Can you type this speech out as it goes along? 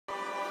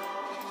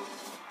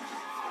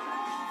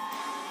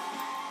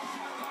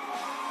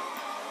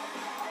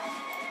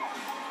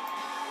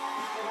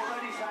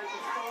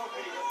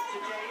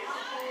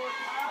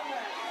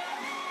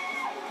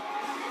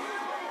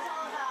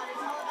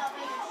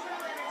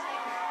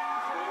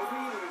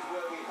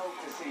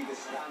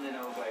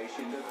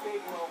the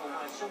big moment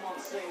when someone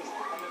sings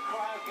and the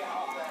crowd get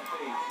off their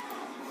feet.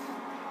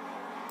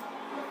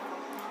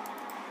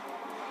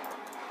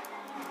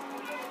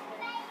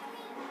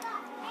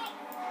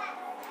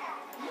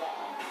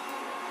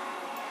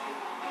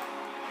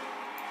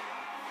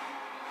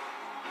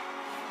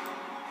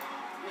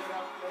 Give it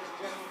up, ladies and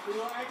gentlemen, for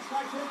your X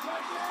Factor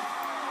judges!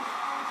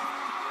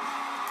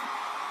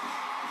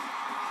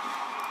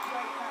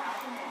 Great crowd,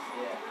 isn't it?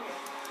 Yeah.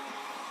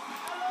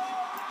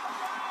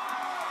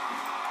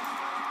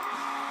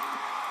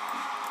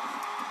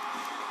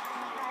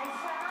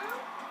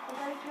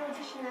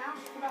 Audition now,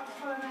 you're about to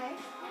follow me.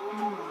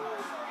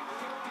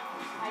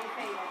 How you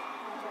feeling?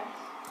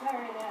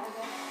 Very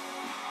nervous.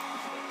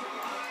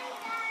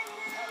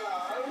 Hello.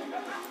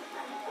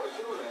 What's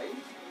your name?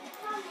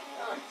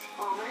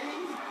 Tommy.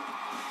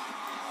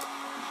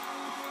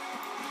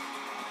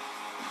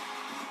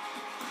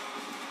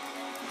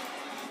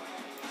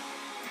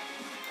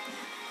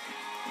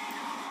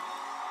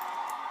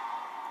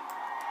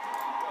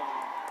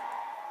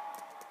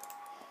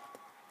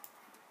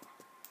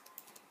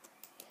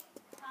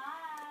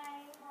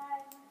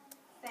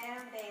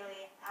 Sam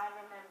Bailey, I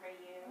remember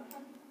you.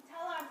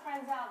 Tell our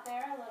friends out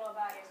there a little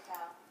about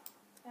yourself.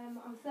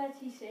 I'm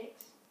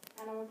 36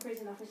 and I'm a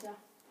prison officer.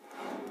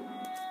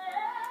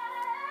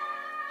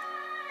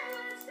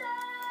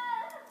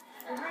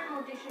 The room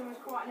audition was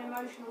quite an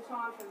emotional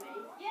time for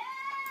me.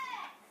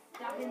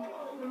 Having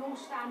them all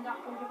stand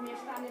up and give me a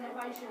standing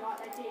ovation like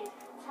they did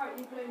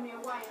totally blew me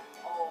away.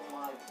 Oh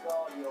my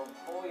God, your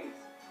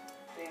voice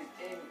is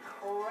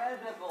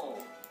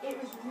incredible. It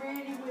was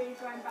really weird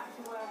going back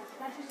to work.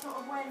 I just sort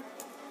of went,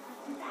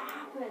 did that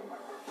happen?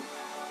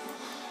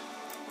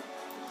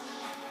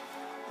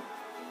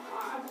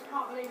 I just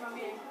can't believe I'm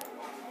here.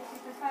 This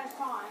is the first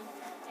time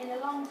in a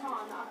long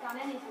time that I've done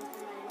anything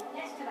for me.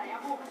 Yesterday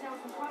I bought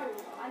myself some clothes.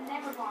 I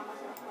never buy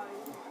myself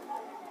clothes.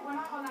 When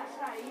I'm on that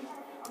stage,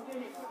 I'm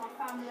doing it for my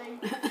family,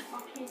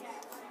 my kids.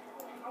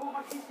 I want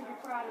my kids to be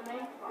proud of me,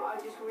 but I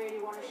just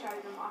really want to show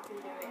them I can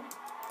do it.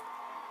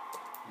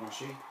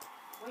 Moshi?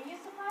 Were you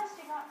surprised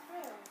you got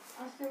through?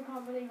 I still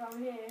can't believe I'm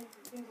here.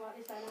 Things like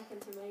this don't happen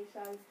to me,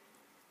 so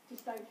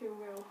just don't feel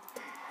real.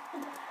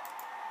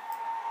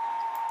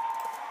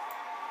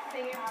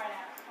 Sing your heart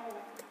out.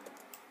 Oh.